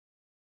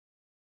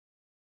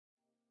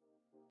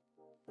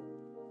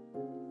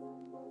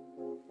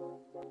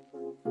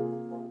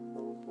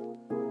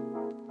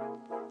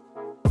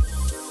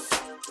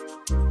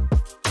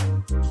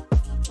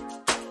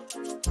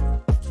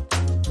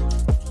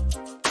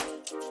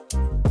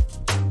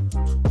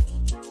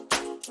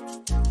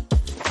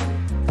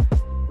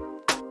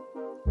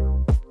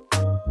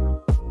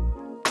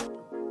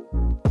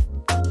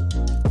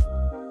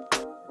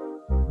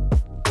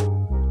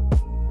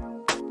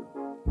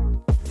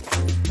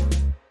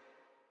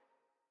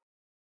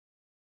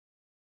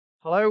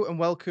Hello and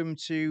welcome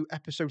to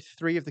episode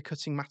 3 of the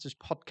Cutting Matters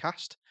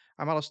podcast.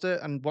 I'm Alistair,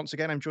 and once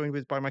again, I'm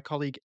joined by my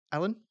colleague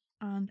Ellen.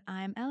 And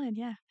I'm Ellen,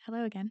 yeah.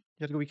 Hello again.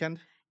 You had a good weekend?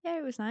 Yeah,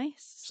 it was nice.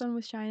 S- Sun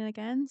was shining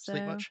again, Sleep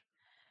so much?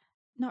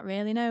 not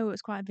really, no. It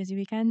was quite a busy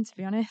weekend, to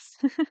be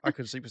honest. I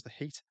couldn't sleep. It was the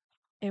heat.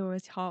 It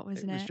was hot, It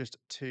wasn't was it? just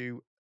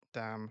too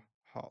damn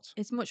hot.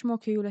 It's much more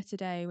cooler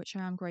today, which I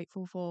am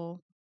grateful for.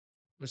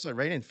 It's like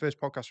raining. First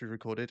podcast we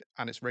recorded,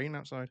 and it's raining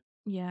outside.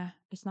 Yeah,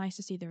 it's nice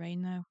to see the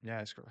rain, though.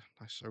 Yeah, it's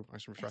nice, so nice and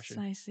It's refreshing.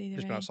 nice to see the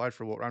Just been rain. outside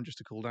for a walk around just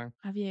to cool down.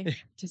 Have you?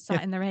 Just Yeah,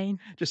 sat in the rain?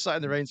 just sat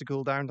in the rain to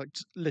cool down, like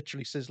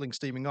literally sizzling,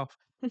 steaming off.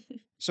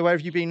 So, where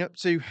have you been up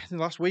to in the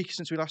last week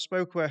since we last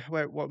spoke?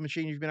 What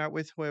machine you've been out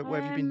with? Where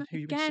have you been? Who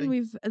you been Again, seeing?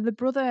 we've the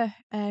Brother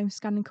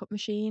scan and cut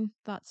machine.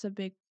 That's a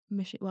big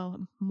machine,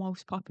 well,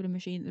 most popular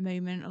machine at the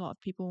moment. A lot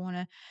of people want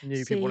to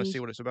New people want to see see,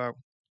 what it's about.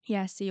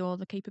 yeah, see all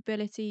the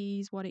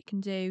capabilities, what it can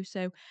do.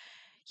 So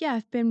yeah,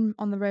 I've been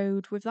on the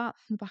road with that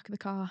in the back of the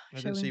car, I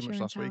didn't see much showing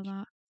last tell week.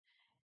 that.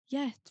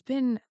 Yeah, it's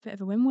been a bit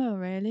of a windwheel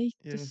really.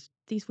 Yeah. Just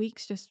these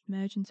weeks just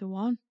merge into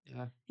one.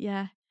 Yeah.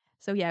 Yeah.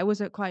 So yeah, it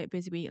was a quite a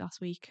busy week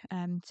last week,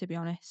 to be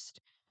honest.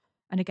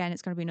 And again,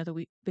 it's going to be another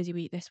busy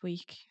week this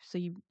week. So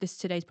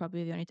today's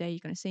probably the only day you're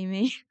going to see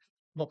me.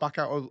 What, back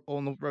out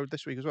on the road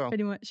this week as well?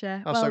 Pretty much,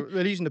 yeah. Oh, Well, so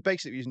they're using the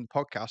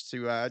podcast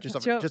to catch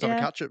up, just have a yeah.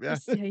 catch up, yeah.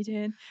 Just see how you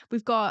doing.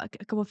 We've got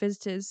a couple of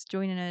visitors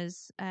joining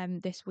us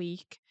this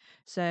week,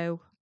 so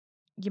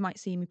you might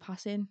see me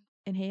passing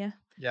in here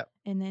Yeah,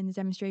 in the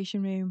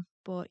demonstration room.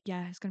 But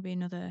yeah, it's going to be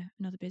another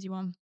busy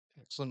one.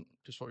 excellent.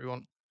 Just what we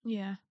want.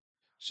 Yeah.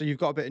 So you've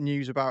got a bit of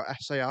news about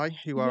SAI,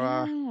 who are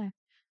our Yeah.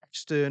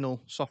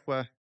 external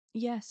software.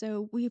 Yeah.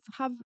 So we've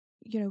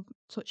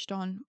touched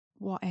on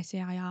what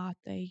SAI are.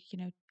 They,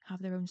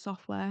 have their own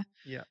software.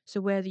 Yeah. So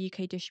we're the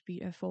UK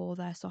distributor for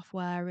their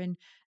software, and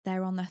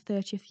they're on their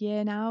 30th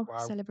year now, Wow.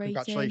 celebrating.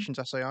 Congratulations,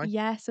 SAI.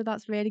 Yeah, so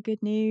that's really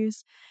good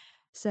news.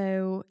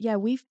 So yeah,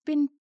 we've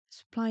been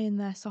supplying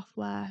their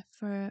software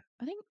for,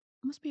 I think,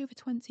 must be over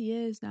 20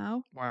 years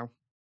now. Wow.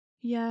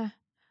 Yeah.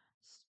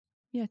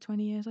 Yeah,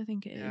 20 years, I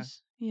think it Yeah.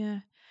 is. Yeah.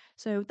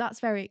 So that's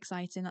very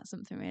exciting. That's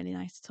something really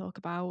nice to talk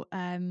about.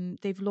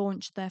 They've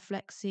launched their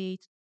Flexi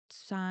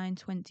Sign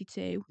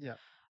 22 Yeah.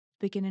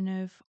 beginning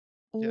of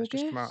Yeah, it's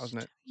just come out,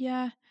 hasn't August. it?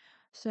 Yeah.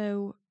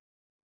 So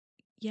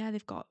yeah,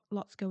 they've got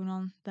lots going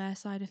on their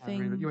side of I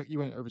really, things. you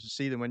went over to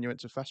see them when you went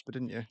to FESPA,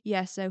 didn't you?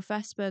 Yeah, so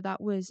Vespa, that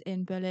was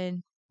in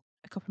Berlin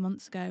a couple of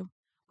months ago,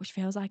 which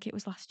feels like it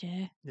was last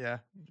year. Yeah.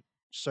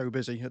 So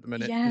busy at the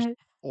minute, just Yeah,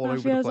 all that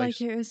over the feels like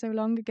place. it was so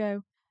long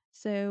ago.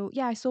 So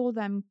yeah, I saw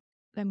them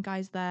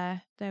guys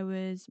there. There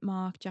was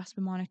Mark,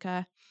 Jasper,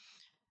 Monica.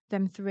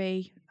 Them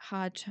three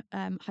had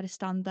a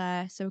stand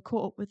there. So I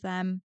caught up with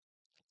them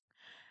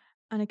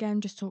and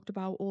again just talked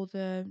about all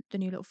the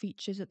new little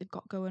features that they've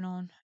got going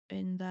on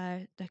in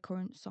their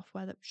current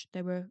software that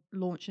they were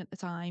launching at the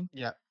time.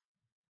 Yeah.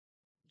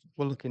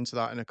 We'll look into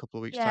that in a couple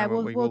of weeks' Yeah, time,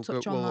 won't we? we'll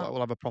touch on that. We'll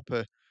have a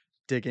proper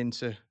dig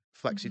into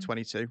Flexi Hmm.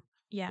 22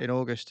 Yeah. in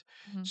August.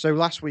 Hmm. So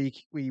last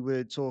week we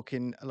were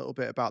talking a little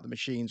bit about the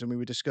machines and we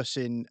were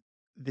discussing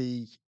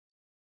the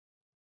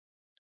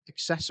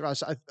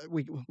accessories.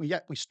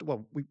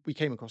 We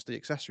came across the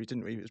accessories,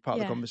 didn't we? It was part of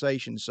the Yeah.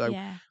 conversation. So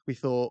Yeah. we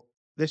thought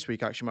this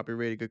week actually might be a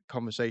really good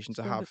conversation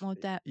Just to go a have. bit more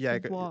depth Yeah,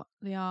 of what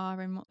they are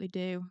and what they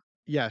do.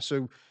 yeah.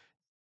 So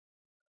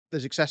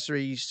there's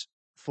accessories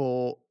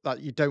for that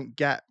you don't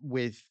get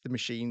with the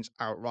machines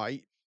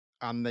outright,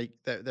 and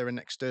they're an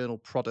external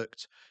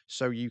product,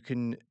 so you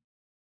can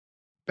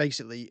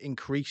basically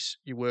increase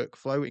your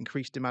workflow,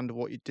 increase demand of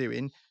what you're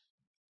doing,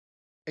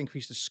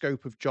 increase the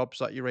scope of jobs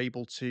that you're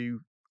able to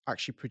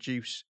actually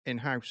produce in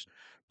house.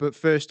 But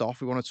first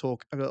off, we want to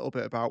talk a little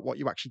bit about what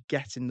you actually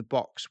get in the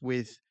box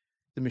with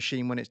the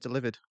machine when it's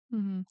delivered.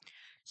 Hmm.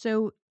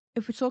 So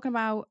if we're talking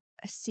about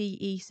a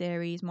CE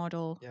series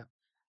model, Yeah.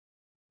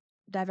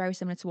 they're very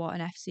similar to what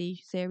an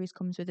FC series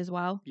comes with as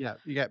well. Yeah,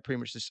 you get pretty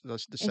much the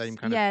same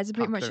It's kind of yeah, it's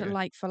pretty pack, much a don't you?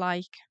 like for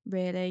like,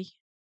 really.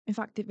 In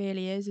fact, it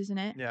really is, isn't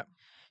it? Yeah,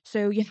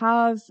 So you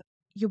have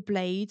your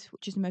blade,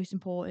 which is the most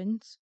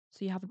important.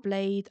 So you have a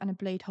blade and a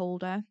blade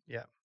holder.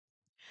 yeah.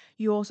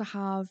 You also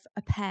have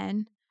a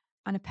pen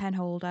and a pen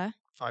holder,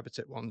 Fiber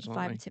tip ones, the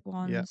aren't fiber they? tip Yeah,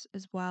 ones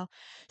as well.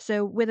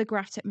 So with a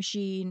Graphtec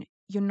machine,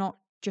 you're not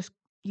just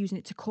using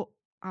it to cut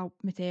out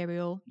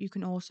material. You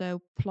can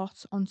also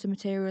plot onto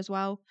material as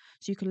well.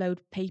 So you can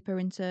load paper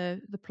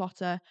into the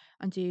plotter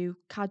and do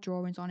CAD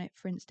drawings on it,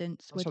 for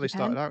instance, that's how with they your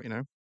started pen. out, you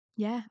know.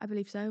 Yeah, I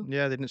believe so.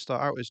 Yeah, they didn't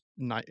start out as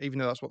even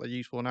though that's what they're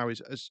used for now,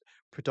 is as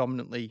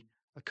predominantly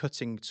a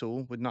cutting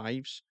tool with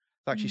knives.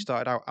 They actually Mhm.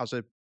 started out as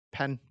a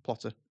pen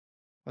plotter,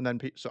 and then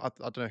so I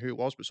don't know who it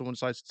was, but someone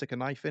decided to stick a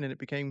knife in, and it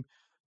became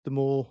the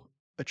more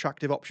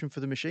attractive option for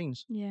the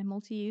machines. Yeah,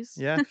 multi-use.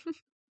 Yeah,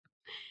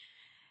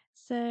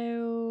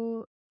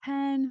 So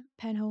pen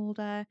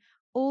holder.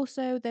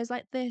 Also, there's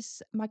like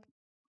this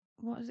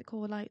what is it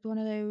called? Like one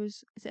of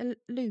those. Is it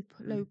a loop?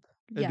 Lu- Loop.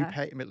 Yeah.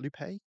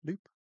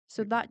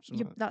 So something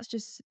like that. that's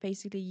just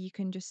basically you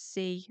can just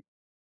see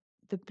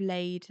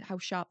how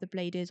sharp the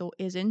blade is or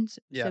isn't.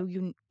 Yeah,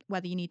 So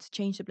whether you need to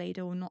change the blade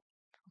or not,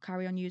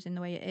 carry on using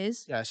the way it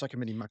is. Yeah, it's like a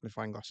mini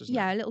magnifying glass, isn't it?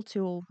 Yeah, a little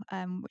tool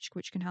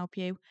which can help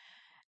you.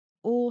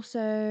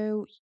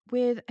 Also,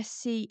 with a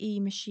CE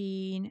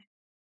machine,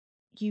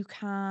 you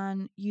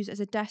can use it as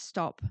a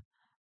desktop.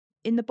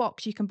 In the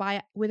box, you can buy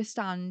it with a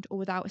stand or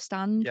without a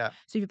stand. Yeah,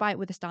 So if you buy it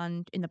with a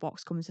stand, in the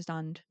box comes a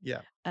stand.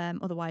 yeah.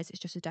 Otherwise, it's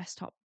just a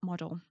desktop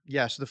model.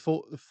 Yeah, so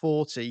the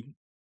 40,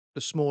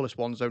 the smallest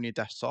one's only a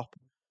desktop.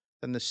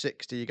 Then the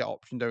 60, you get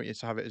option, don't you,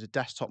 to have it as a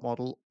desktop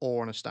model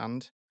or on a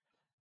stand.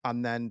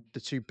 And then the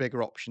 2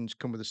 bigger options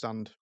come with a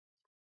stand,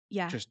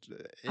 Yeah, just,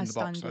 in as the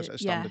box as standard. a Yeah, standard,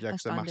 yeah, as because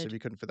 'cause they're massive, standard. you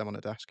couldn't fit them on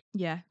a desk.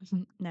 Yeah.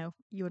 No,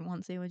 you wouldn't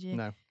want to, would you?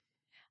 No.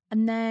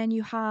 And then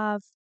you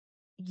have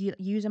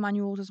user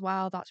manuals as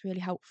well. That's really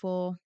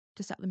helpful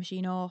to set the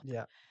machine up.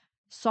 Yeah.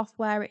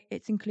 Software,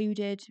 it's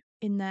included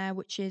in there,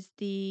 which is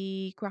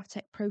the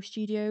Graphtec Pro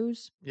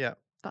Studios. Yeah.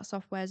 That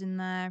software's in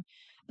there.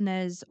 And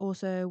there's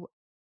also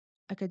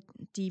like a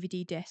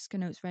DVD disc. I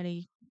know it's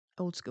really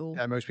old school.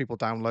 Yeah, most people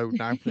download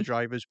now for the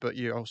drivers, but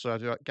you also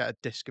have to get a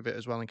disc of it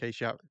as well in case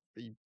you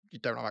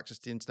don't have access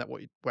to the internet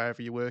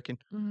wherever you're working.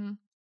 Mhm.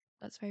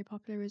 That's very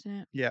popular, isn't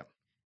it? Yeah.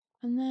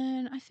 And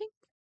then I think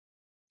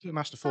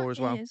Master that 4 as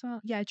well. it as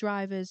well. Yeah,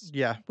 drivers,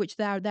 Yeah. which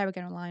they're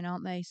again online,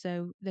 aren't they?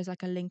 So there's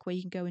like a link where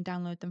you can go and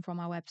download them from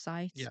our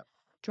website. Yeah.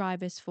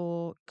 Drivers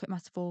for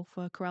Master 4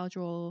 for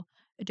CorelDRAW,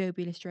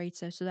 Adobe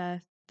Illustrator. So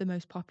they're the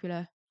most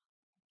popular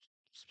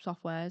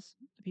softwares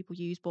that people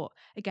use. But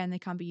again, they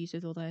can be used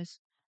with others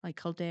like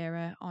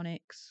Caldera,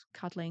 Onyx,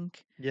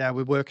 CADLink. Yeah,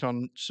 we're working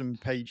on some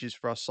pages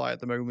for our site at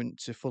the moment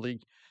to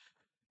fully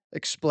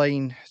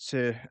explain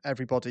to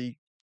everybody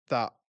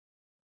that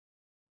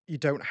you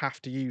don't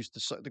have to use the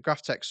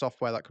Graphtec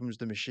software that comes with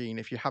the machine.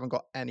 If you haven't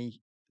got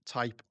any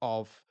type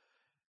of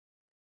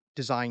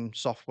design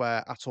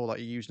software at all that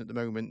you're using at the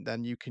moment,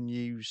 then you can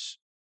use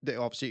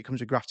obviously it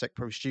comes with Graphtec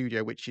Pro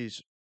Studio, which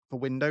is for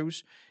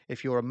Windows.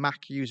 If you're a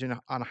Mac using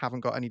and haven't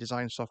got any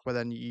design software,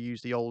 then you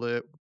use the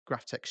older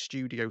Graphtec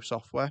Studio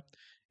software.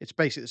 It's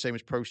basically the same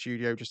as Pro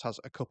Studio, just has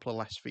a couple of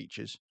less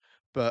features.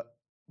 But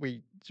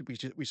we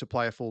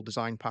supply a full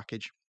design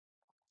package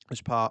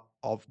as part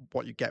of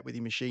what you get with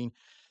your machine.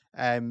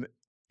 Um,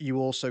 you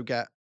also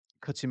get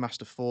Cutting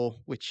Master 4,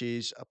 which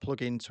is a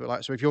plugin to it.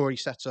 Like, so if you're already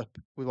set up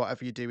with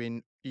whatever you're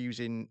doing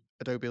using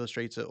Adobe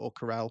Illustrator or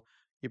Corel,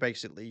 you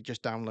basically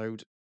just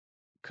download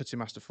Cutting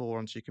Master 4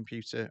 onto your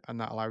computer, and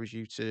that allows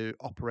you to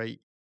operate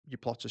your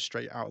plotter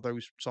straight out of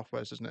those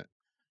softwares, doesn't it?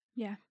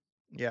 Yeah.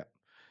 Yeah.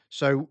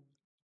 So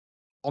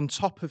on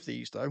top of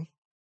these, though,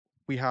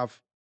 we have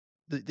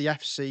the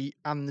FC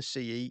and the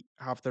CE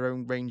have their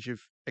own range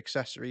of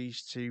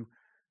accessories to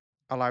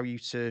allow you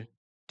to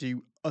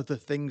do other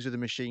things with the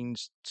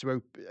machines as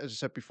I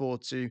said before,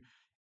 to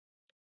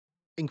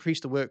increase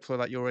the workflow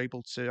that you're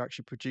able to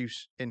actually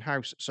produce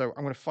in-house. So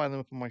I'm gonna fire them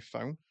up on my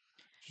phone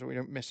so we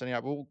don't miss any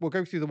out. We'll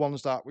go through the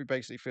ones that we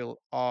basically feel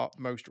are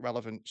most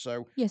relevant.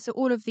 So Yeah, so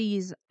all of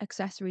these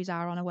accessories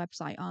are on a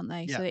website, aren't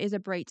they? yeah, So it is a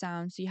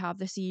breakdown. So you have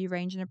the CE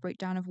range and a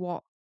breakdown of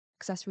what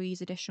accessories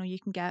additional you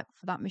can get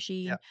for that yeah.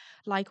 machine.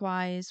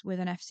 Likewise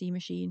with an FC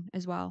machine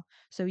as well.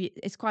 So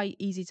it's quite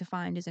easy to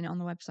find, isn't it, on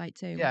the website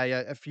too? Yeah, yeah.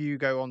 If you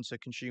go onto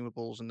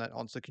consumables and then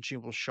onto the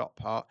consumable shop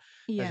part,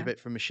 there's a Yeah. bit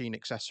for machine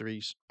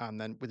accessories, and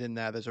then within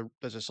there, there's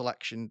a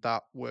selection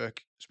that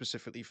work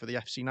specifically for the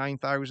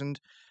FC9000,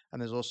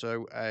 and there's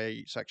also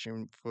a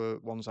section for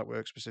ones that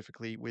work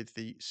specifically with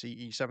the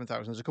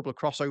CE7000. There's a couple of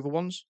crossover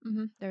ones,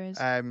 There is.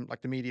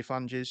 like the media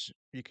flanges.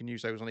 You can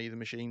use those on either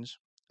machines.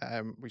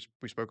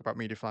 We spoke about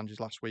media flanges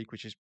last week,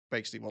 which is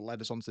basically what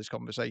led us onto this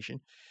conversation.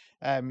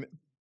 Um,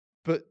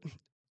 but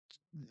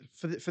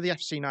for the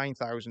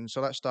FC9000,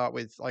 so let's start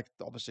with like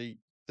obviously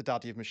the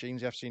daddy of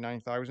machines, the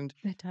FC9000.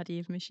 The daddy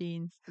of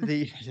machines.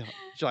 The yeah, do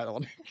you like that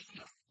one?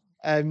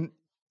 Um,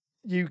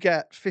 you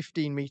get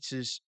 15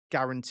 meters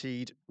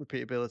guaranteed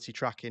repeatability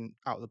tracking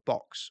out of the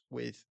box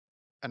with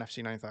an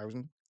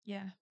FC9000,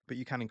 Yeah. but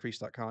you can increase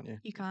that, can't you?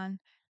 You can.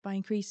 By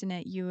increasing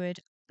it,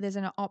 there's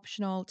an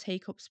optional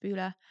take up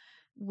spooler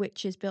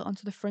which is built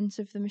onto the front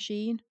of the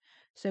machine.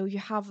 So you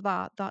have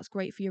that, that's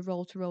great for your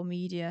roll to roll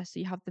media. So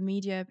you have the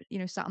media,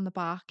 sat on the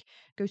back,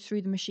 goes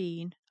through the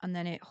machine, and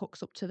then it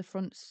hooks up to the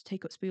front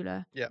take up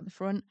spooler Yeah, at the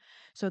front.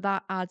 So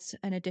that adds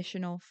an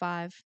additional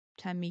 5-10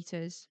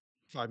 meters.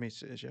 5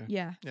 meters. Yeah,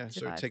 Yeah, yeah. is it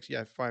So it five? takes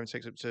five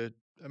takes up to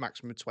a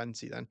maximum of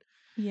 20 then.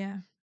 Yeah.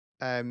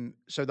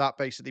 So that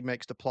basically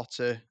makes the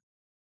plotter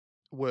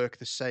work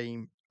the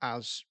same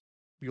as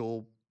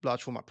your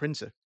large format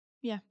printer,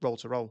 Yeah. roll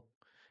to roll,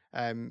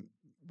 um,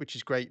 which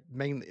is great.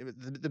 Mainly,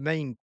 the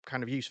main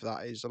kind of use for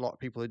that is a lot of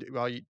people are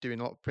doing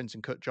a lot of print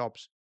and cut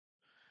jobs.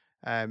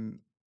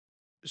 Um,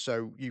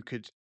 so you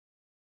could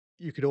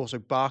also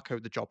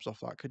barcode the jobs off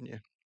that, couldn't you?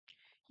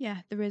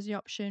 Yeah, there is the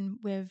option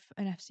with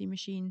an FC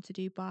machine to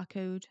do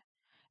barcode.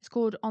 It's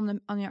called on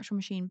the actual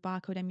machine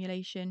barcode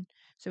emulation.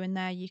 So in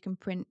there you can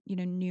print,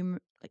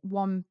 like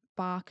one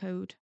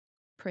barcode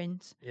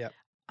print Yeah,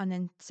 and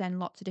then send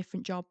lots of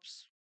different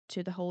jobs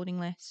to the holding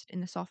list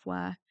in the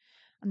software.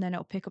 And then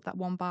it'll pick up that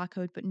one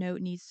barcode, but no,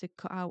 it needs to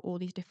cut out all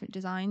these different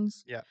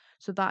designs. yeah,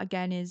 So that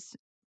again is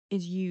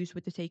is used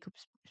with the take-up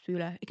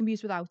spooler. It can be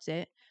used without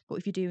it, but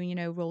if you're doing,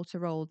 roll to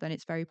roll, then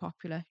it's very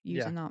popular Yeah.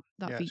 using that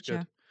Yeah, it's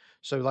good. feature.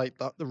 So, like,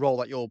 the roll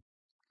that you're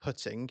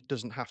putting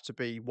doesn't have to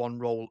be one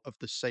roll of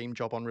the same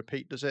job on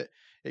repeat, does it?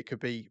 It could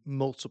be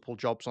multiple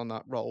jobs on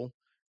that roll,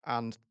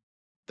 and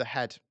the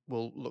head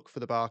will look for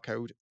the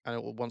barcode, and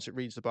it will once it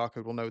reads the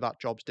barcode, will know that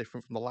job's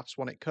different from the last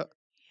one it cut.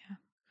 Yeah.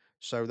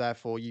 So,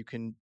 therefore, you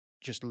can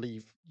just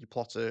leave your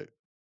plotter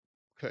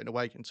cutting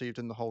away until you've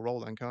done the whole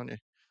roll then, can't you?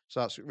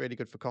 So that's really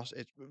good for cost.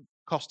 It's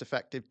cost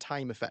effective,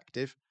 time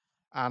effective,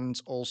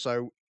 and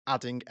also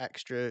adding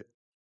extra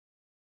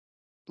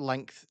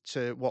length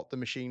to what the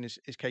machine is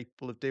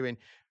capable of doing.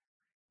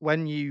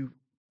 When you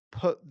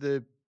put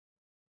the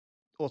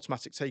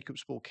automatic take-up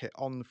spool kit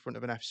on the front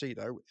of an FC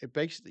though, it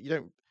basically you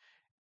don't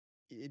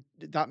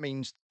that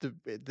means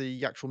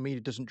the actual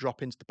media doesn't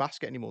drop into the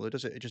basket anymore,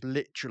 does it? It just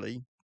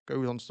literally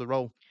goes onto the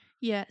roll.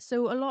 Yeah,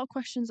 so a lot of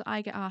questions that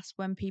I get asked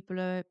when people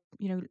are,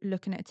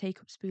 looking at a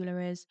take-up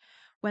spooler is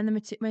when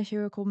the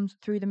material comes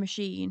through the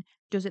machine,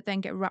 does it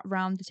then get wrapped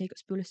round the take-up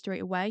spooler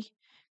straight away?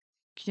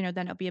 'Cause,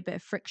 then it'll be a bit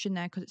of friction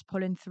there because it's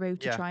pulling through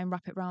to Yeah, try and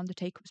wrap it round the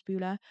take-up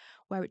spooler.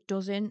 Where it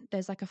doesn't,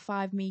 there's like a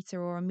 5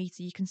 meter or a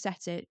meter you can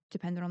set it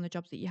depending on the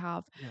jobs that you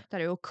have yeah,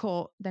 that it will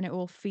cut, then it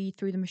will feed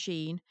through the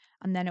machine,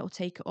 and then it will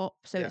take it up.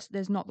 So yeah.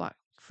 there's not that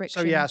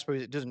So yeah, I friction.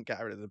 suppose it doesn't get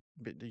rid of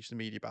the use the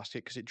media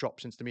basket because it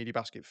drops into the media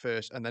basket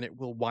first, and then it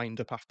will wind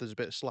up after there's a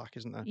bit of slack,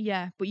 isn't there?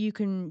 Yeah, but you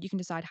can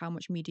decide how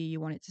much media you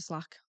want it to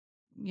slack,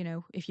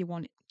 if you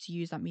want it to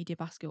use that media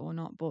basket or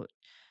not. But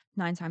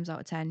 9 times out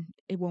of 10,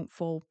 it won't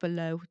fall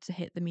below to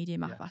hit the media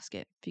Yeah,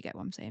 basket, if you get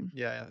what I'm saying.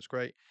 yeah, yeah, that's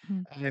great.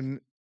 Mhm.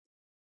 Um,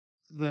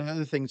 the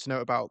other thing to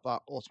note about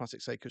that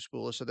automatic Seiko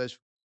spooler, so there's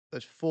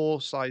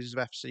 4 sizes of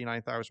FC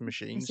 9000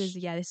 machines. This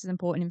is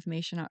important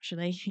information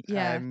actually.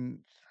 Yeah.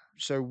 Um,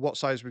 so what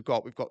size we've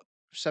got? We've got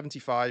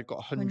 75, got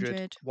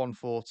 100, 100,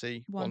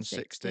 140,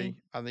 160.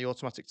 160, and the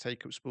automatic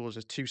take-up spoolers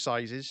are 2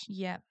 sizes,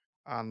 Yeah,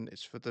 and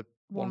it's for the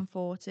one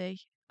 140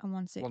 and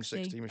 160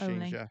 160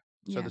 machines, only. yeah.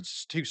 So Yeah.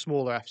 there's 2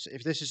 smaller FC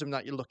if this is something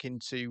that you're looking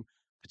to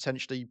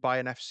potentially buy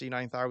an FC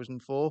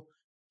 9000 for,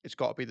 it's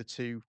gotta be the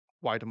 2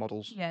 wider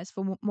models. Yeah, it's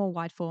for more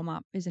wide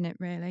format, isn't it,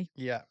 really?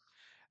 Yeah.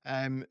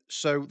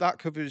 So that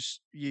covers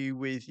you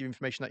with your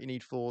information that you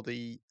need for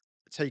the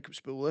take-up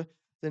spooler.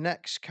 The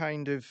next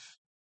kind of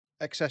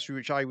accessory,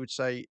 which I would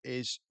say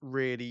is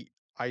really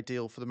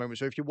ideal for the moment.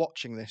 So if you're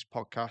watching this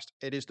podcast,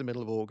 it is the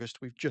middle of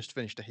August. We've just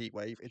finished a heat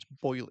wave. It's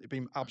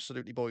been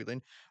absolutely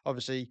boiling.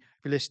 Obviously, if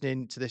you're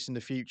listening to this in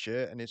the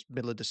future and it's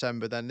middle of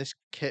December, then this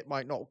kit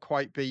might not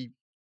quite be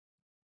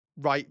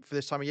right for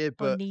this time of year,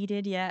 Or but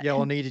needed, yeah. yeah,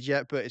 or needed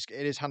yet. But it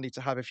is handy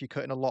to have if you're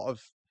cutting a lot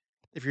of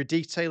if you're a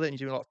detailer and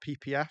you're doing a lot of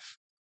PPF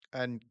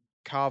and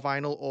car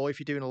vinyl, or if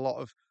you're doing a lot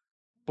of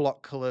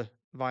block color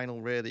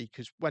vinyl, really,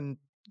 because when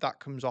that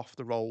comes off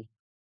the roll,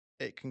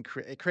 it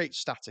creates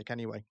static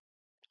anyway.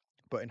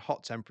 But in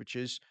hot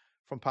temperatures,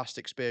 from past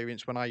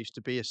experience, when I used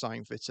to be a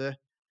sign fitter,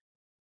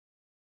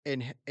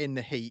 in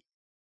the heat,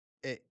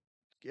 it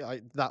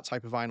that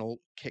type of vinyl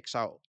kicks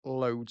out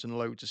loads and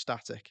loads of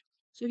static.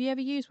 So have you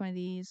ever used one of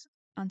these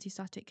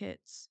anti-static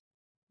kits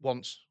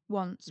Once,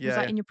 once? Was yeah,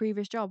 that yeah, in your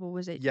previous job or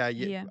was it yeah,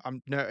 yeah. here?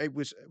 No, it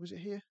was it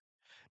here?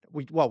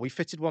 We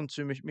fitted one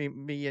to a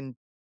me and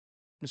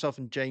myself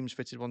and James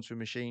fitted one to a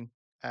machine.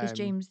 Is Um,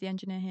 James the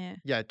engineer here?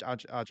 yeah,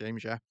 our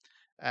James, yeah.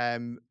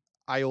 Um,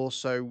 I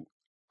also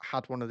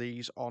had one of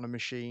these on a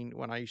machine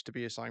when I used to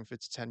be a sign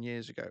fitter 10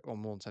 years ago, or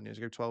more than 10 years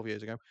ago, 12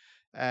 years ago,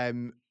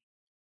 um,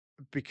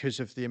 because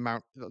of the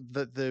amount,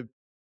 the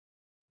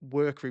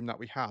workroom that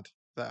we had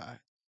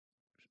there,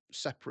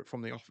 separate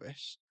from the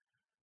office,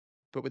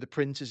 but with the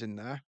printers in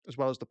there, as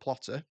well as the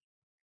plotter.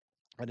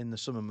 And in the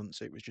summer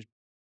months, it was just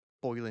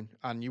boiling,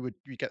 and you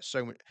get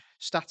so much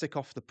static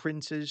off the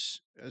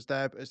printers as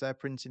they're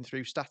printing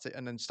through static,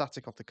 and then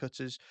static off the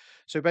cutters.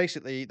 So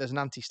basically, there's an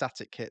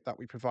anti-static kit that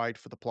we provide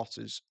for the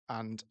plotters,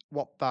 and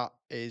what that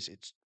is,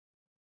 it's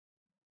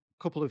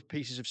a couple of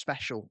pieces of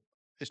special.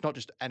 It's not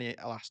just any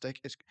elastic.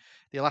 It's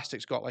the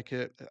elastic's got like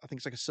I think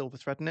it's like a silver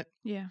thread in it.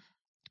 Yeah.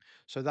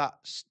 So that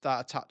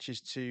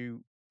attaches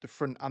to the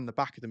front and the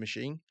back of the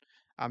machine,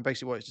 and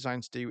basically what it's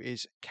designed to do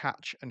is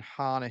catch and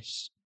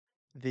harness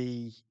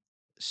the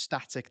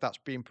static that's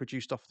being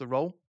produced off the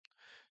roll.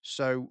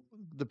 So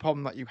the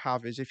problem that you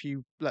have is if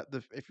you let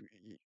the if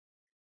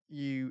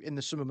you in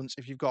the summer months,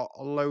 if you've got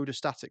a load of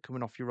static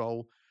coming off your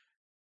roll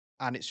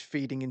and it's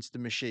feeding into the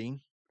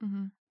machine,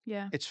 Mhm.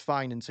 Yeah. it's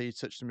fine until you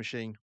touch the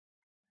machine.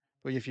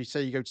 But if you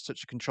say you go to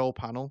touch a control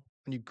panel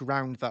and you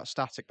ground that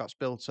static that's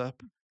built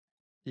up,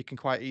 you can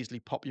quite easily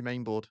pop your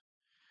main board.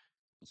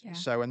 Yeah.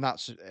 So, and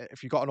that's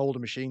if you've got an older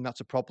machine,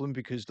 that's a problem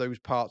because those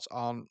parts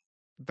aren't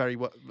very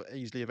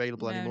easily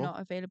available No, anymore.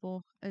 not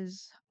available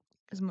as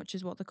much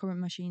as what the current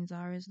machines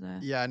are, is there?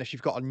 Yeah, and if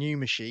you've got a new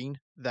machine,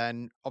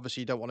 then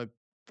obviously you don't want to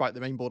write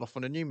the main board off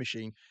on a new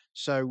machine.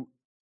 So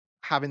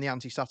having the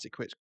anti-static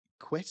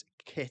quit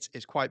kit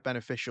is quite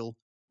beneficial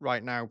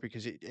right now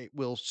because it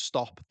will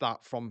stop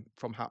that from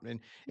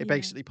happening. It Yeah.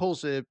 basically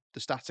pulls the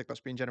static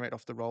that's being generated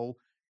off the roll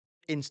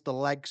into the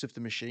legs of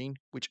the machine,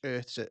 which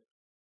earths it.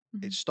 it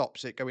Mhm.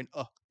 stops it going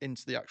up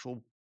into the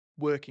actual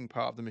working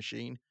part of the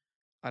machine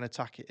and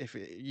attack it. If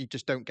it, you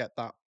just don't get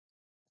that,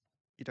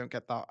 you don't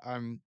get that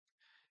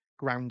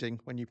grounding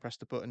when you press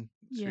the button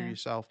to Yeah.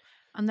 yourself.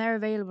 And they're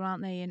available,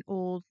 aren't they, in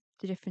all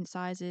the different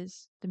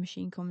sizes the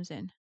machine comes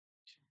in?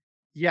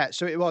 Yeah,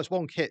 so it was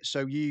one kit,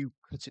 so you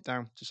cut it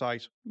down to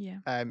size. Yeah.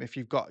 If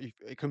you've got,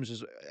 it comes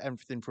as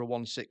everything for a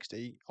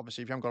 160.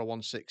 Obviously, if you haven't got a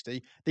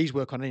 160, these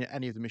work on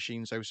any of the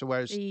machines though. So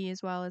whereas, C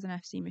as well as an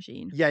FC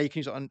machine. yeah, you can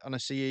use it on a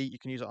CE, you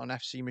can use it on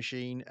FC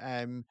machine.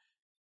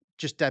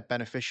 Just dead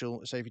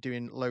beneficial. Say if you're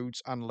doing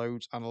loads and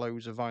loads and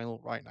loads of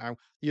vinyl right now.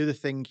 The other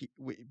thing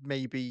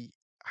may be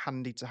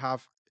handy to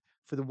have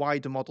for the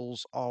wider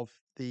models of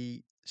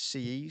the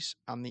CEs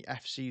and the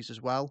FCs as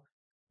well.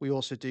 We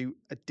also do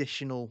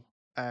additional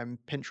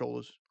pinch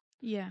rollers.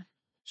 Yeah.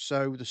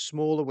 So the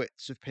smaller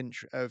widths of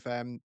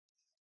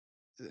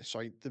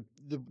sorry,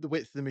 the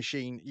width of the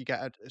machine, you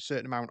get a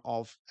certain amount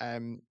of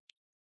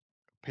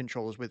pinch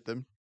rollers with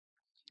them.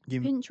 You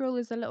Pinch roll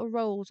is the little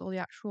rolls or the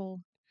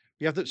actual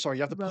you have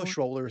the roll. push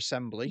roller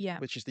assembly, Yeah.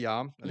 which is the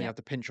arm, and then you Yeah. have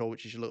the pinch roll,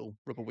 which is your little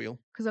rubber wheel.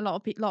 Because a lot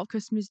of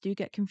customers do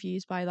get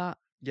confused by that.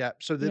 Yeah,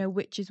 so You know,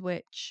 which is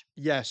which.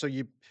 so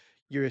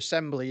your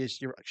assembly is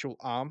your actual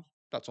arm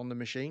that's on the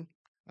machine,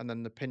 and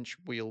then the pinch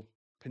roller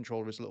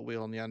is a little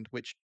wheel on the end,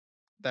 which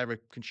they're a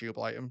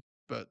consumable item,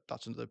 but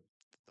that's another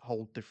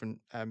whole different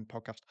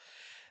podcast.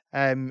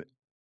 Um,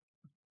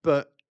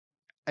 but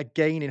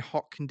again, in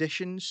hot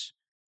conditions,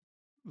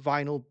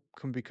 vinyl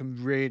can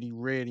become really,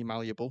 really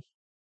malleable,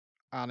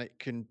 and it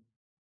can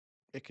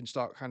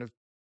start kind of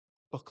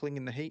buckling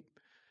in the heat.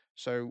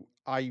 So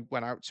I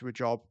went out to a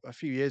job a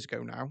few years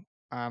ago now,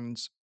 and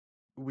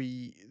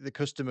the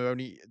customer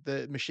only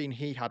the machine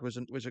he had was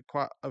a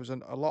quite was a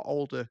lot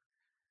older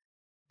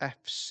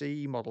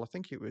FC model. I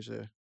think it was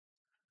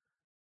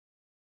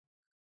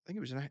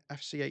an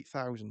FC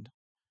 8000,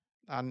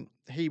 and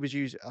he was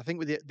using. I think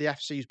with the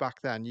FCs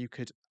back then, you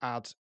could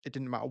add. It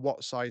didn't matter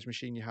what size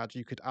machine you had,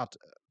 you could add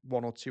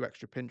one or two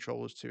extra pinch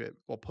rollers to it,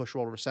 or push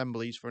roller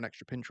assemblies for an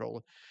extra pinch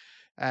roller.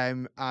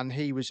 And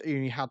he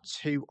only had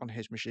two on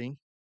his machine,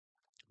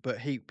 but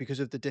he because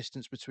of the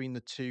distance between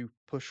the two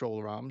push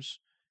roller arms,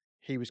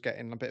 he was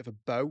getting a bit of a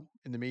bow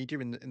in the media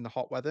in the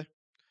hot weather.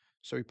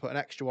 So he put an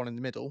extra one in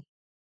the middle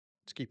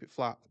to keep it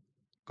flat.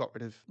 Got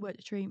rid of Work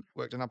the treat.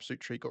 Worked an absolute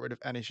treat. Got rid of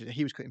any issue.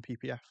 He was cutting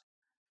PPF,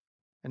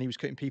 and he was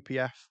cutting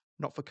PPF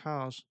not for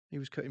cars. He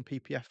was cutting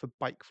PPF for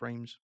bike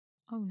frames.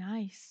 Oh,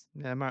 nice.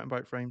 Yeah, mountain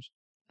bike frames.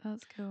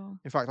 That's cool.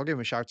 In fact, I'll give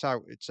him a shout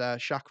out. It's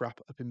Shack Wrap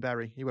up in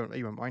Bury. He won't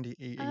mind.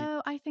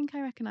 Oh, I think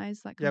I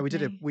recognise that Yeah,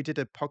 company. we did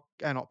a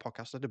not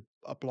podcast. I did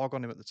a blog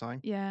on him at the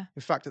time. Yeah.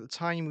 In fact, at the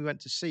time we went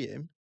to see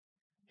him,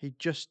 he'd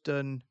just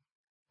done.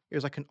 It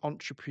was like an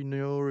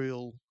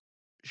entrepreneurial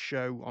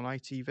show on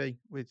ITV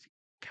with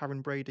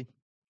Karen Brady.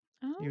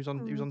 He was Oh,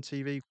 on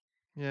TV,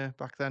 yeah,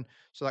 back then.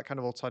 So that kind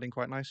of all tied in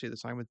quite nicely at the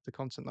time with the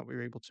content that we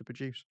were able to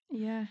produce.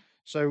 yeah.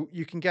 So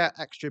you can get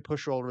extra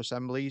push roller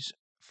assemblies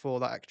for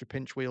that extra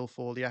pinch wheel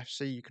for the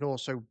FC. You can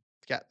also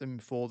get them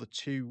for the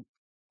two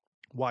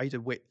wider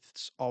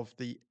widths of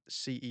the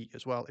CE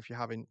as well if you're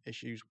having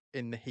issues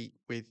in the heat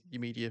with your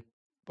media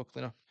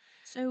buckling up.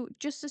 So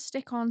just to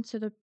stick on to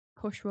the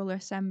push roller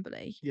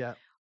assembly, Yeah.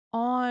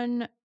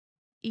 on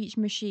each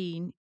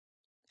machine,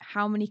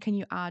 how many can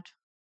you add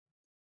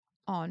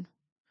on?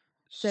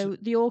 So, So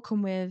they all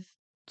come with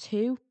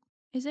two,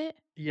 is it?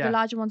 The yeah.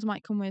 larger ones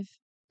might come with.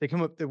 They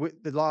come up the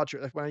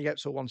larger like, when you get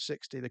to a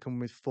 160, they come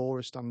with 4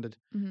 as standard.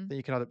 Mhm. Then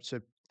you can add up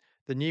to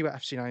the newer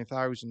FC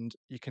 9000,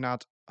 you can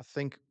add, I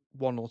think,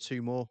 1 or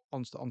 2 more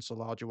onto the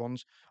larger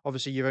ones.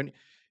 Obviously,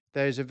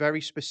 there's a very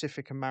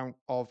specific amount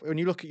of when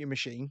you look at your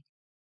machine,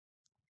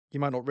 you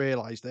might not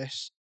realize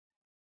this,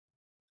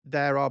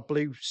 there are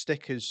blue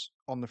stickers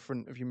on the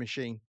front of your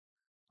machine,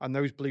 and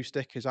those blue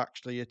stickers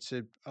actually are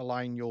to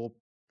align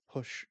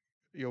push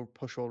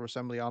push roller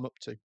assembly arm up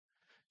to.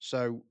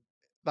 So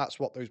that's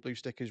what those blue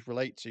stickers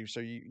relate to. So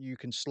you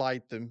can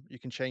slide them, you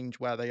can change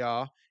where they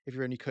are. If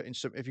you've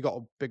got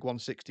a big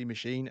 160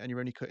 machine and you're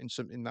only cutting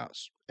something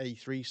that's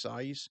A3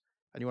 size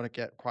and you want to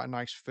get quite a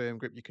nice firm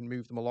grip, you can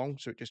move them along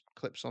so it just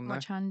clips on there.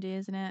 Much handy,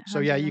 isn't it? So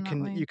yeah, Handier than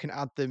that way. you can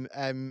add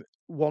them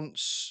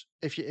once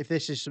if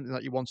this is something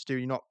that you want to do,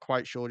 you're not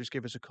quite sure, just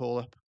give us a call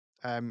up.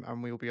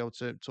 And we'll be able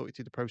to talk you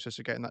through the process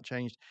of getting that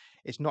changed.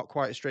 It's not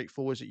quite as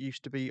straightforward as it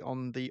used to be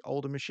on the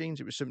older machines.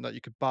 It was something that you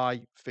could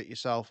buy, fit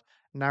yourself.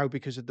 Now,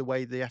 because of the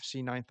way the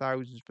FC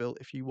 9000 is built,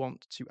 if you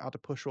want to add a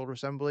push roller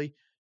assembly,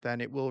 then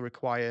it will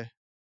require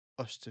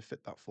us to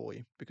fit that for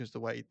you because the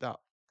way that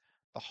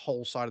the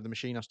whole side of the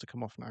machine has to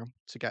come off now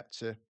to get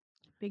to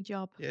Big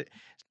job. yeah,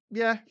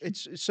 yeah,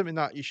 it's something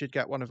that you should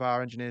get one of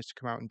our engineers to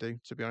come out and do,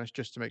 to be honest,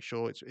 just to make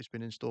sure it's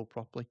been installed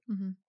properly.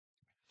 Mhm.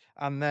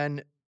 And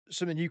then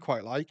something you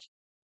quite like,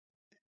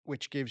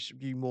 which gives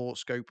you more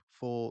scope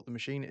for the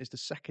machine, is the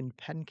second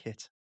pen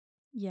kit.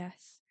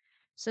 Yes.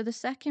 So the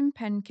second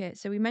pen kit,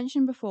 so we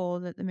mentioned before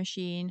that the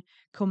machine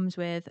comes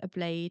with a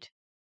blade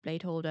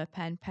holder,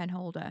 pen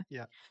holder.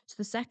 Yeah. So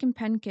the second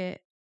pen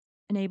kit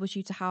enables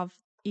you to have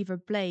either a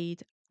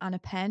blade and a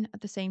pen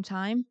at the same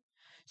time.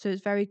 So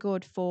it's very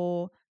good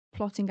for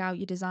plotting out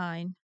your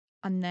design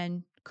and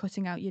then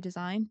cutting out your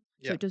design.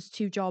 So Yeah, it does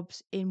two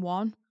jobs in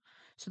one.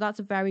 So that's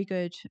a very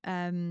good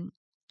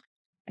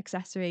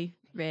accessory,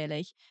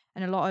 really.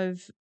 And a lot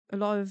of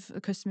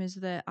the customers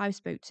that I've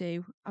spoke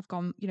to have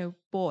gone,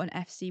 bought an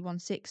FC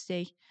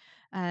 160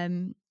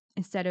 um,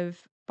 instead of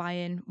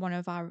buying one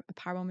of our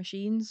apparel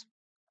machines.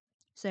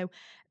 So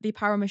the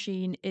apparel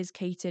machine is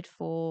catered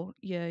for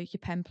your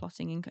pen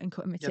plotting and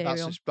cutting yeah.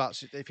 material.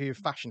 That's if you're a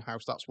fashion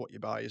house, that's what you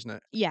buy, isn't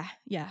it? Yeah,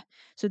 yeah.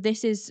 So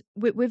this is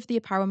with the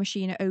apparel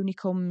machine. It only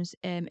comes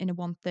in a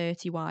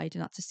 130 wide,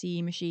 and that's a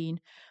CE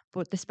machine.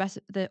 But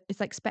the it's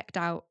like specced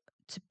out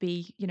to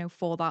be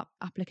for that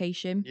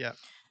application. Yeah,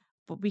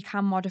 But we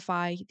can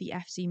modify the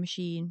FC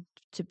machine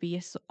to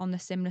be on the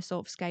similar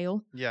sort of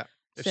scale. yeah.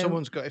 So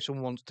If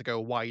someone wants to go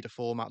a wider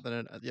format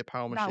than the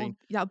apparel machine,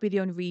 that would be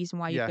the only reason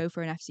why you'd yeah. go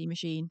for an FC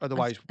machine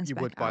Otherwise, and you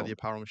spec would buy the out.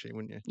 apparel machine,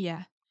 wouldn't you?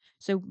 Yeah.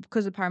 So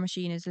because the power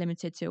machine is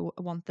limited to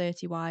a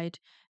 130 wide,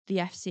 the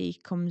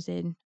FC comes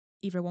in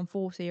either a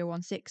 140 or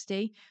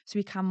 160. So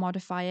we can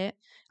modify it.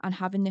 And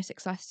having this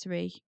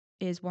accessory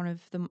is one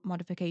of the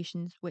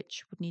modifications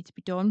which would need to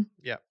be done.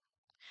 Yeah.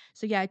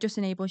 So yeah, it just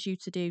enables you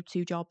to do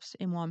two jobs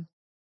in one.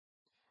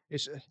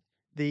 It's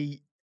the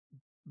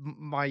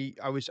my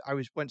I was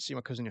went to see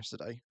my cousin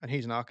yesterday, and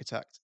he's an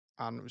architect,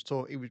 and was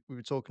talk he was we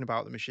were talking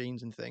about the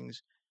machines and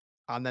things,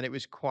 and then it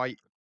was quite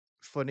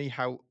funny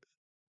how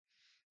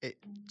it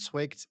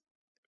twigged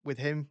with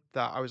him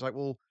that I was like,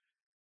 well,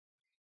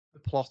 the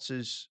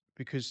plotters,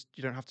 because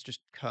you don't have to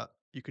just cut,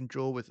 you can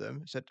draw with them.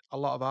 I said a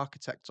lot of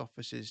architects'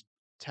 offices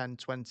 10,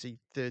 20,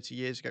 30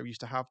 years ago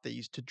used to have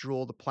these to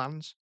draw the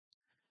plans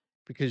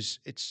because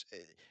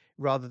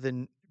rather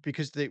than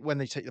because when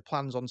they take the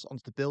plans onto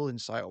the building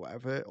site or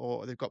whatever,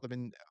 or they've got them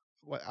in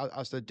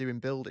as they're doing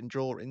building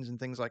drawings and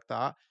things like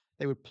that,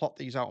 they would plot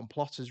these out on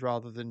plotters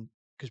rather than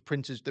because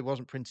printers there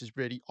wasn't printers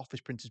really office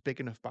printers big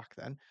enough back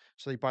then,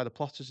 so they buy the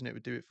plotters and it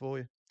would do it for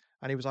you.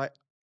 And he was like,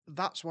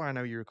 "That's why I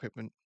know your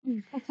equipment."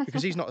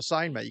 Because he's not a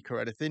sign maker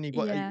or anything.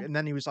 Yeah. And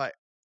then he was like,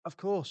 "Of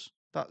course,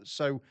 that's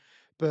so."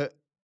 But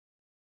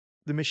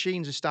the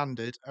machines are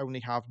standard only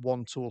have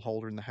one tool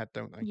holder in the head,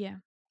 don't they? Yeah.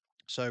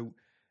 So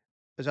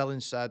as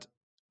Ellen said,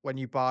 when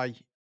you buy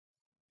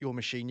your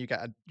machine, you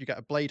get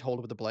a blade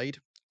holder with a blade,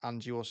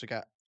 and you also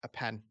get a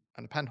pen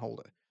and a pen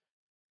holder.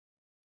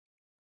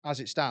 As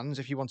it stands,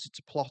 if you wanted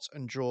to plot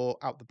and draw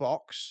out the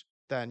box,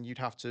 then you'd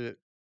have to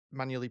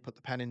manually put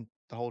the pen in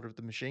the holder of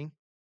the machine,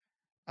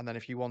 and then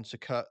if you want to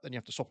cut, then you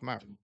have to swap them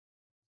out.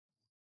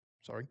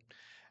 Sorry,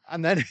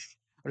 and then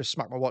I just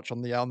smacked my watch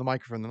on the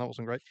microphone, and that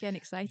wasn't great. Getting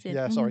excited.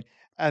 Yeah, Hmm. sorry.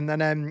 And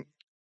then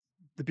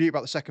the beauty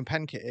about the second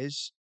pen kit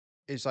is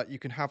that you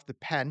can have the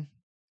pen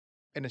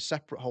in a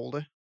separate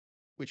holder,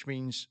 which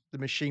means the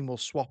machine will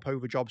swap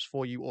over jobs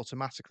for you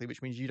automatically,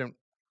 which means you don't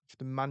have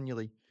to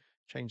manually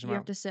change them You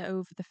have out. to sit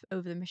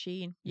over the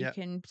machine. You Yeah,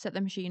 can set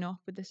the machine up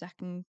with the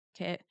second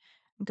kit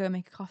and go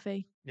make a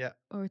coffee yeah,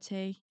 or a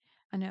tea,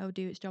 and it'll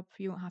do its job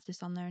for you. You won't have to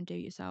stand there and do it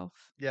yourself.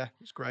 yeah.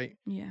 It's great.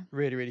 Yeah.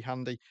 Really, really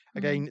handy.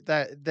 Mm.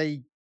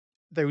 Again,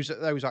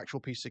 those actual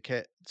pieces of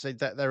kit, so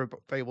that they're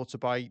available to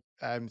buy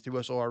through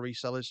us or our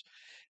resellers,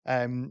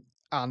 um,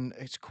 and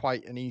it's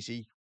quite an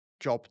easy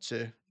job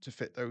to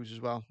fit those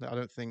as well. I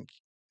don't think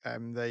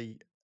they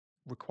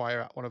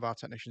require one of our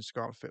technicians to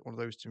go out and fit one of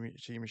those to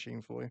your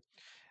machine for you.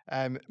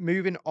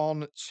 Moving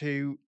on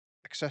to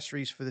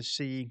accessories for the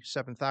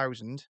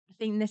C7000. I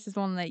think this is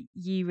one that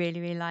you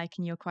really, really like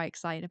and you're quite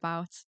excited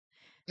about.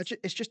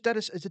 It's just dead.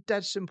 It's a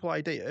dead simple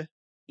idea,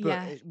 but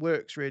Yeah. it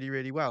works really,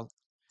 really well.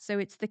 So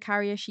it's the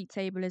carrier sheet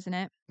table, isn't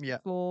it? Yeah,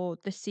 For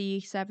the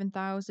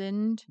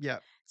C7000. yeah.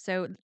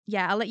 So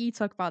yeah, I'll let you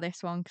talk about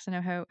this one because I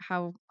know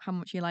how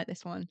much you like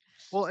this one.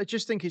 Well, I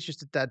just think it's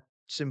just a dead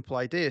simple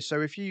idea. So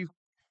if you're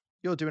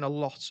doing a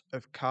lot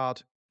of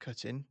card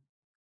cutting,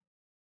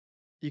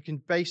 you can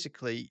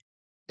basically,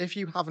 if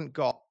you haven't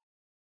got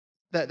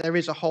there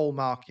is a whole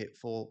market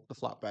for the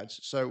flatbeds.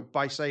 So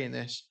by saying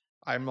this,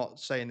 I'm not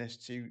saying this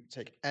to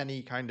take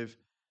any kind of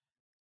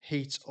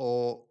heat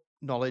or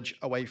knowledge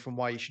away from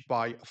why you should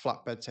buy a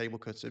flatbed table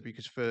cutter,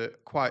 because for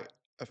quite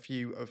a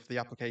few of the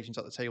applications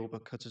that the table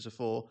cutters are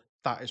for,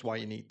 that is why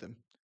you need them.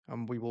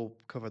 And we will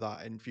cover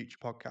that in future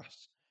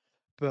podcasts.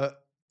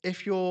 But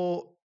if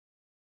you're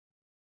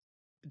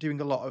doing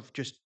a lot of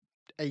just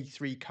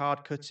A3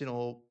 card cutting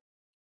or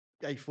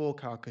A4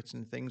 card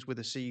cutting and things with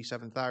a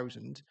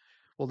C7000,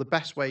 well, the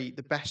best way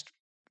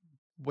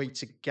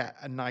to get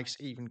a nice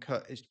even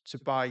cut is to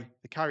buy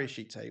the carrier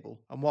sheet table.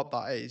 And what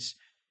that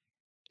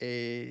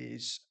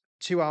is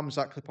two arms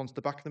that clip onto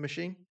the back of the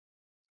machine,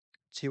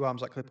 two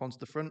arms that clip onto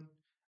the front,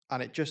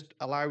 and it just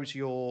allows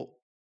your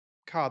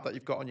card that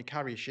you've got on your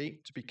carrier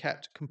sheet to be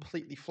kept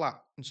completely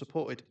flat and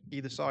supported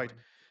either side.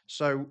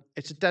 So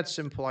it's a dead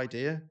simple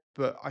idea,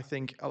 but I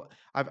think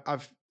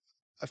I've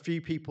a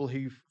few people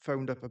who've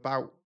phoned up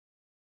about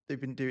they've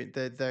been doing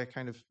their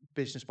kind of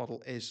business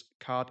model is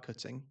card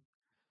cutting.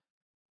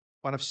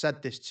 When I've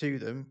said this to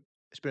them,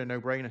 it's been a no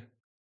brainer.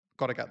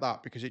 Got to get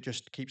that because it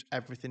just keeps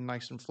everything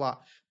nice and flat.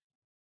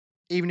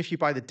 even if you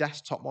buy the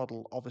desktop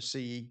model of a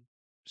CE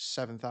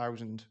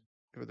 7000,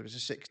 whether it's a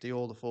 60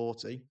 or the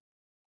 40,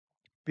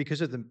 because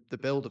of the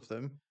build of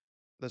them,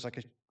 there's like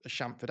a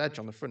chamfered edge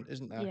on the front,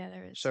 isn't there? Yeah,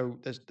 there is. So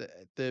there's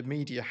the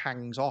media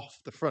hangs off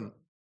the front.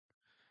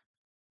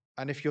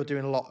 And if you're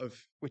doing a lot of,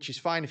 which is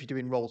fine if you're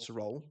doing roll to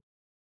roll,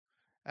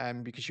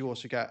 because you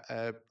also get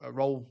a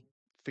roll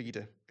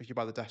feeder if you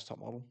buy the desktop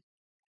model.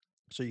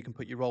 So you can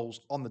put your rolls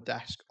on the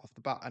desk off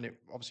the bat, and it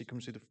obviously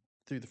comes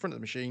through the front of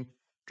the machine,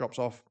 drops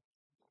off,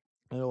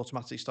 and it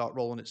automatically start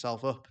rolling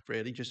itself up.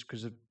 Really, just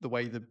because of the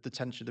way the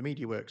tension of the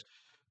media works.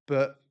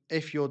 But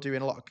if you're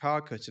doing a lot of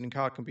card cutting and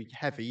card can be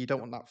heavy, you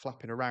don't want that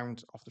flapping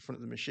around off the front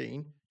of the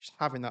machine. Just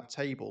having that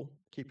table,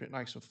 keeping it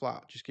nice and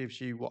flat, just gives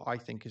you what I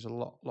think is a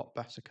lot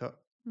better cut.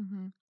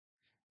 Hmm.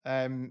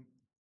 Um,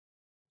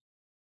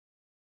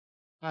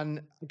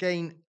 and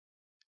again,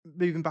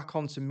 moving back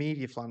onto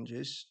media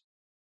flanges,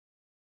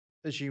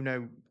 as you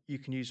know, you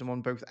can use them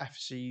on both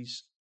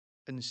FCs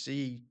and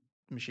C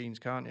machines,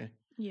 can't you?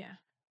 Yeah.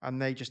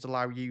 And they just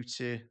allow you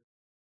to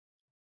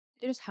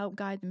They just help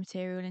guide the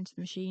material into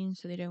the machine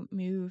so they don't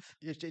move.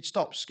 it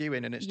stops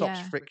skewing and it stops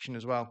Yeah. friction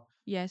as well.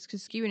 Yes,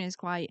 because skewing is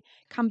quite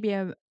can be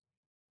a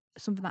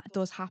something that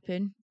does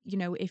happen,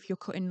 if you're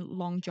cutting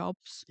long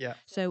jobs. Yeah,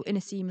 So in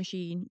a C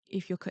machine,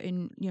 if you're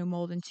cutting,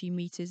 more than 2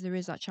 meters, there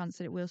is that chance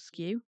that it will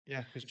skew.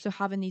 yeah, because So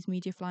having these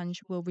media flange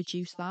will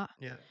reduce that.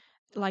 yeah,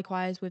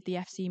 Likewise with the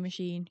FC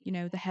machine,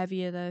 the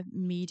heavier the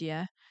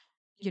media,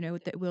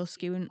 that will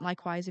skew. And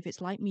likewise, if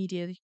it's light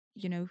media,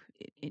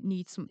 it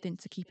needs something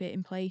to keep it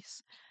in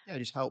place. yeah, it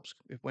just helps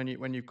when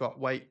you've got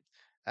weight.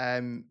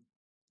 Um,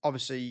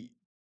 obviously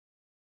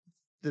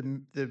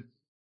the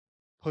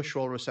push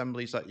roller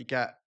assemblies that you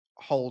get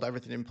hold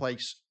everything in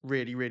place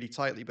really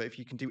tightly. But if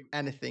you can do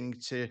anything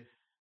to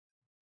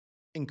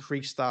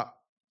increase that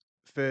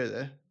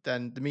further,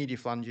 then the media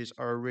flanges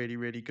are a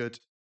really good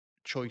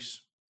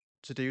choice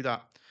to do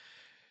that.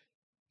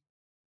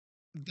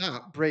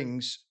 That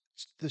brings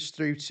us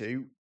through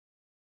to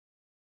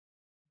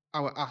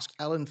our Ask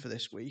Ellen for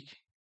this week,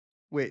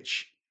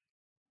 which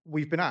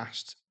we've been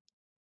asked,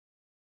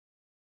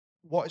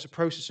 what is the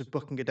process of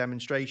booking a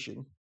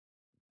demonstration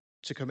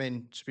to come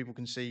in so people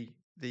can see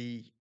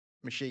the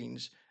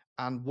machines,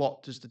 and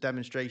what does the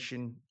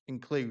demonstration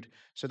include?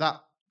 So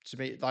that, to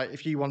me, like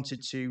if you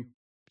wanted to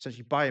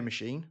potentially buy a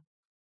machine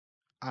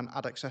and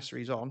add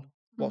accessories on,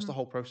 what's Hmm. the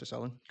whole process,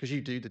 Ellen? Because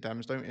you do the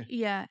demos, don't you?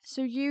 Yeah.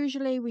 So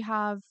usually we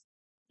have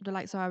the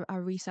likes of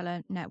our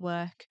reseller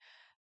network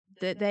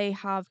that they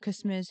have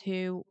customers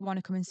who want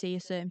to come and see a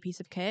certain piece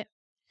of kit.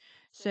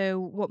 So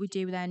what we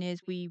do then is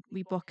we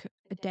book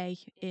a day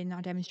in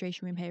our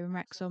demonstration room here in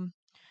Wrexham.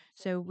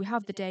 So we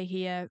have the day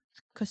here.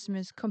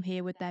 Customers come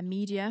here with their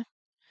media,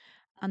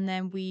 and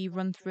then we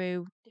run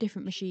through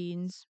different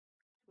machines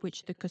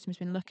which the customer's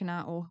been looking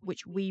at or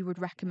which we would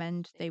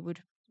recommend they would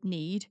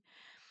need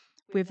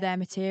with their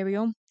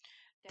material.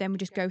 Then we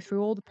just go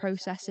through all the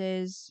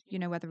processes,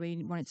 whether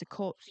we want it to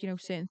cut,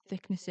 certain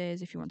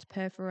thicknesses, if you want to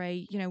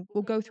perforate,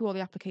 we'll go through all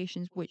the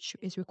applications which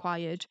is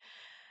required.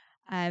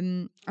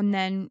 And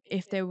then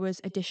if there was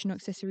additional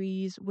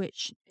accessories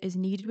which is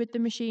needed with the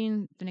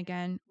machine, then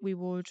again, we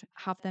would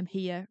have them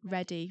here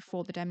ready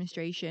for the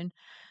demonstration,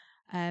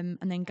 and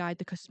then guide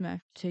the customer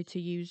to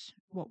use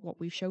what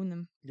we've shown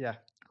them. Yeah.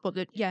 But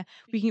that, yeah,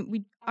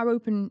 we our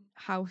open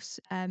house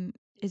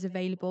is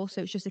available,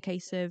 so it's just a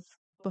case of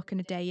booking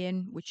a day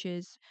in, which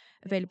is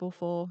available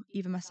for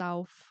either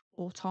myself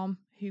or Tom,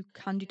 who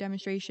can do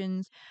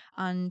demonstrations,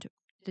 and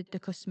the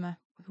customer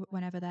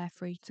whenever they're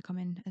free to come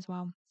in as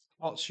well.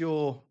 What's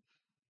your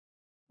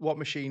what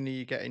machine are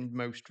you getting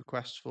most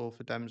requests for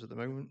dems at the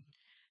moment?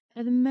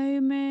 At the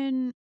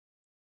moment,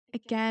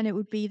 again, it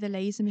would be the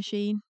laser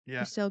machine. We're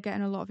Yeah, still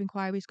getting a lot of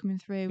inquiries coming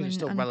through, because it's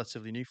still and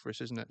relatively new for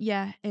us, isn't it?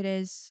 yeah, it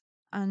is.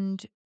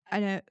 And I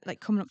know, like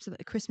coming up to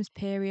the Christmas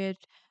period,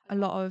 a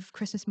lot of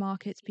Christmas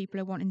markets, people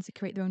are wanting to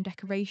create their own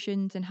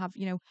decorations and have,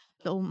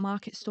 little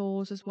market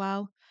stores as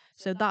well.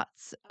 So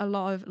that's a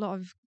lot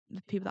of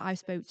the people that I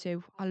spoke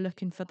to are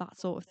looking for that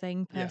sort of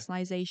thing, Yeah.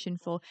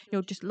 personalization for,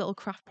 just little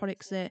craft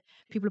products that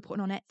people are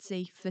putting on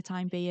Etsy for the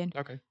time being.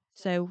 Okay.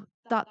 So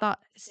that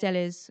still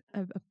is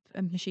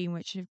a machine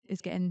which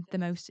is getting the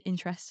most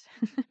interest.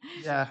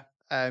 Yeah.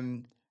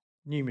 Um,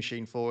 New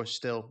machine for us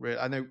still.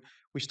 I know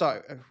we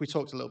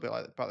talked a little bit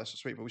about this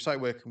last week, but we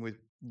started working with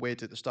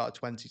WID at the start of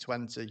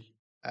 2020.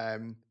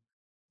 Um,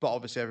 but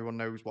obviously everyone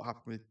knows what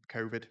happened with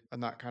COVID,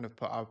 and that kind of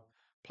put our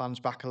plans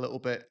back a little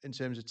bit in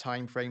terms of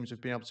time frames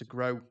of being able to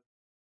grow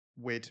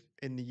WID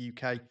in the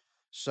UK.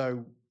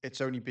 So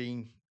it's only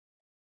been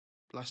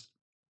last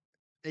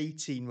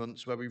 18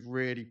 months where we've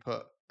really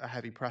put a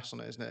heavy press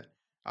on it, isn't it?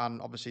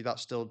 And obviously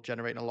that's still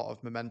generating a lot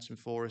of momentum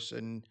for us.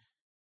 And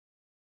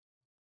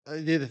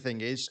the other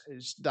thing is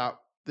that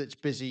it's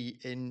busy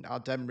in our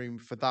dem room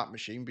for that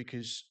machine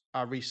because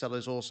our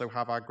resellers also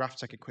have our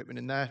Graphtec equipment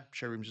in their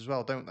showrooms as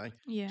well, don't they?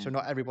 Yeah. So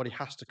not everybody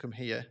has to come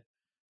here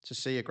to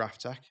see a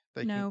Graphtec.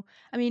 They can, No,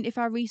 I mean, if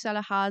our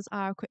reseller has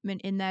our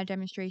equipment in their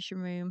demonstration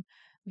room,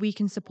 we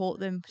can support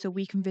them, so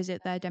we can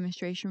visit their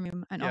demonstration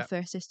room and Yeah. offer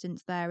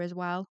assistance there as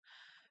well.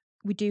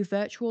 We do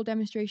virtual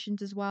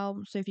demonstrations as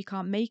well, so if you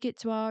can't make it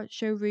to our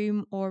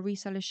showroom or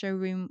reseller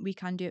showroom, we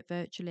can do it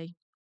virtually.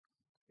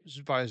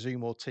 Via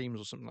Zoom or Teams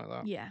or something like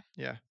that. Yeah.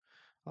 Yeah,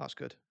 that's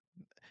good.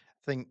 I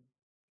think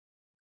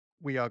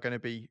we are going to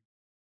be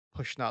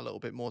pushing that a little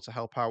bit more to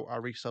help out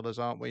our resellers,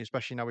 aren't we?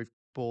 Especially now we've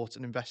bought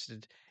and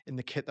invested in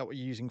the kit that we're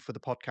using for the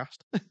podcast.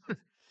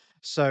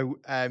 So,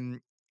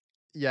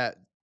 yeah,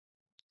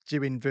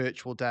 doing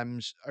virtual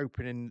dems,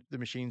 opening the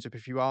machines up.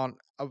 If you aren't,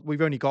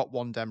 we've only got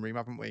one dem room,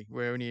 haven't we?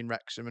 We're only in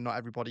Wrexham, and not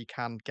everybody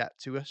can get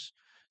to us.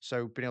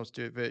 So being able to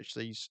do it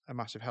virtually is a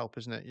massive help,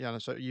 isn't it? Yeah.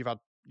 And so you've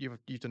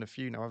done a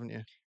few now, haven't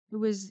you? It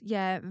was,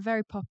 yeah,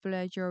 very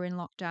popular during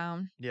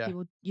lockdown. Yeah.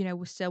 People,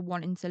 were still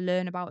wanting to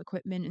learn about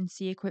equipment and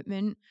see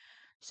equipment.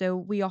 So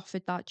we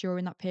offered that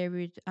during that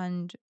period,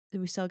 and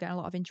we still get a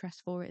lot of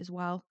interest for it as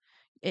well.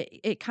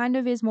 It kind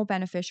of is more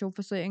beneficial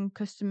for certain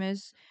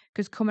customers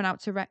because coming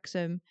out to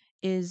Wrexham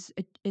is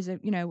a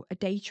a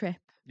day trip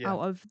Yeah. out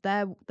of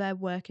their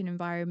working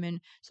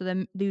environment. So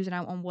they're losing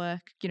out on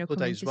work, Couple of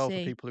coming days as to well for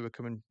see. people who are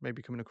coming,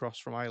 maybe coming across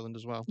from Ireland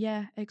as well.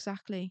 Yeah,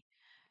 exactly.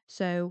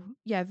 So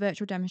yeah,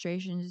 virtual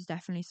demonstrations is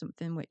definitely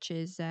something which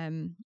is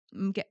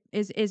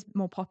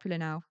more popular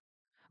now.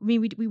 I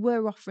mean, we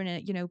were offering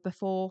it,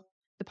 before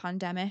the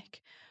pandemic,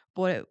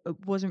 but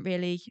it wasn't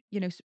really,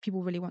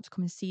 people really want to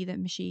come and see the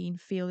machine,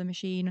 feel the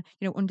machine,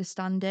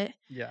 understand it.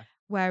 Yeah.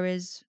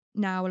 Whereas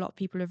now a lot of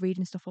people are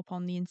reading stuff up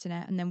on the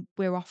internet, and then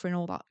we're offering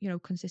all that,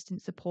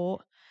 consistent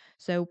support.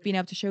 So being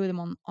able to show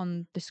them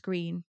on the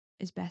screen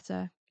is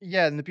better.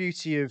 Yeah, and the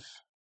beauty of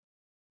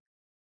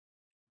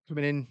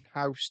coming in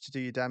house to do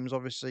your dems,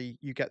 obviously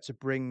you get to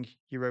bring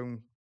your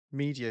own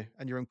media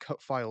and your own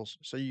cut files,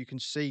 so you can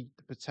see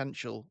the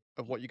potential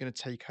of what you're going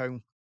to take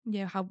home.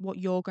 How what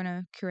you're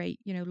gonna create,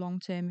 long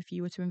term if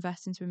you were to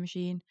invest into a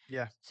machine.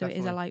 Yeah, So it is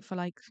a definitely. like for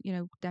like,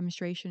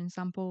 demonstration and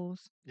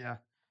samples. Yeah.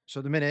 So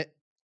at the minute,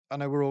 I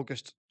know we're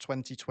August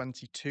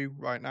 2022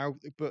 right now,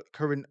 but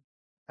current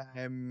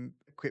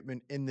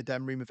equipment in the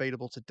dem room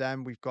available to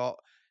dem, we've got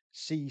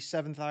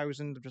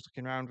C7000. I'm just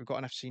looking around. We've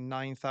got an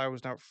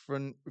FC9000 out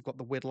front. We've got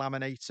the WID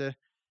laminator.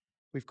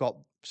 We've got,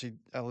 see,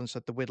 Ellen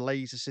said the WID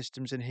laser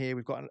systems in here.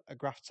 We've got a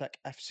Graphtec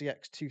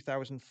FCX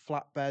 2000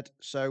 flatbed.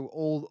 So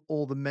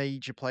all the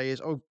major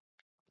players. Oh,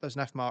 there's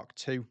an F Mark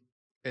II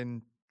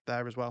in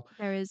there as well.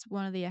 There is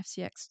one of the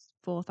FCX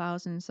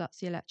 4000s, that's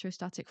the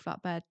electrostatic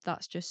flatbed,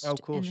 that's Oh, of just in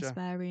course, the yeah.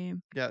 spare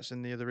room Yeah, it's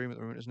in the other room at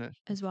the moment, isn't it?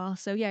 as well.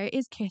 So yeah, it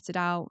is kitted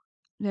out.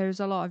 There's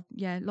a lot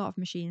of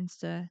machines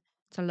to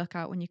look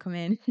at when you come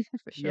in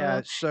for Yeah.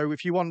 sure. So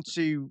if you want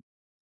to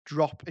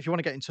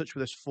get in touch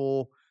with us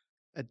for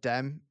a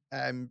dem,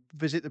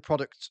 visit the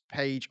product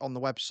page on the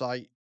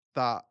website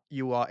that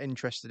you are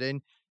interested in.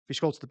 If you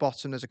scroll to the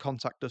bottom, there's a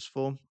contact us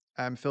form.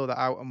 Fill that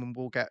out, and then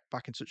we'll get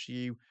back in touch with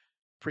you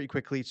pretty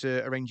quickly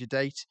to arrange a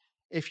date.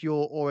 If you're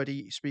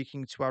already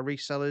speaking to our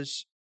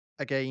resellers,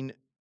 again,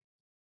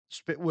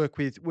 work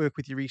with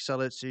your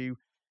reseller to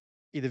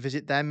either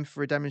visit them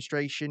for a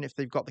demonstration if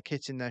they've got the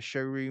kit in their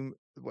showroom.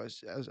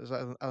 As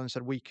Alan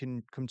said, we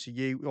can come to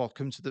you or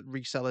come to the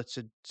reseller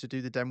to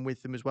do the dem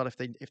with them as well if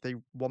they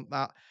want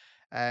that.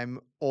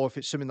 Or if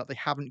it's something that they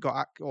haven't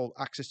got or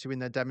access to in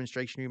their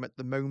demonstration room at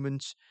the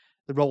moment,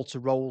 the roll to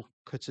roll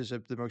cutters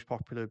are the most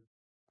popular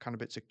kind of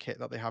bits of kit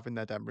that they have in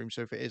their dem room.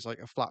 So if it is like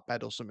a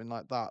flatbed or something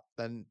like that,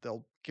 then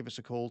they'll give us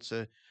a call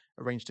to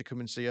arrange to come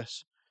and see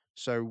us.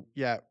 So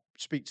yeah,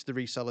 speak to the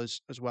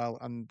resellers as well,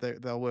 and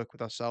they'll work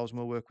with ourselves, and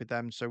we'll work with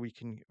them, so we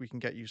can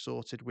get you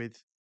sorted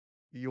with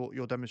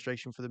your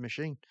demonstration for the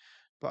machine.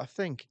 But I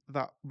think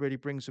that really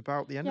brings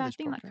about the end of Yeah, I this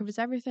think that podcast. covers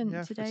everything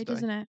Yeah, for today, today.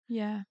 doesn't it?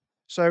 Yeah.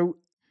 So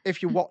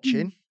if you're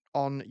watching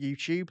on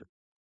YouTube,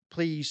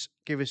 please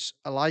give us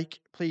a like.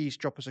 Please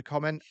drop us a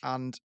comment,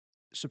 and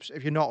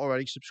if you're not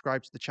already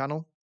subscribed to the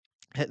channel,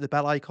 hit the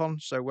bell icon.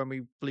 So when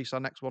we release our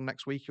next one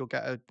next week, you'll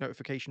get a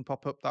notification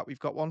pop up that we've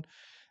got one.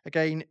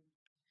 Again,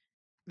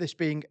 this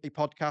being a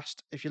podcast,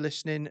 if you're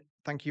listening,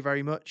 thank you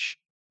very much.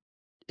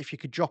 If you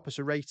could drop us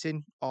a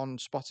rating on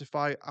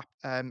Spotify,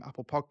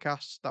 Apple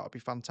Podcasts, that would be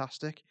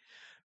fantastic.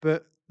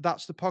 But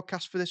that's the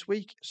podcast for this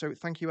week. So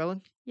thank you,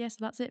 Ellen. Yes,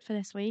 that's it for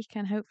this week,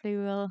 and hopefully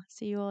we'll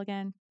see you all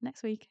again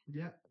next week.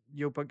 Yeah.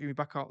 You're going to be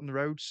back out on the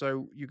road,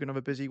 so you're going to have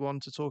a busy one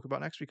to talk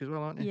about next week as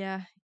well, aren't you?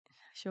 Yeah,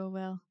 sure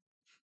will.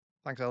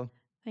 Thanks, Ellen.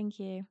 Thank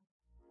you.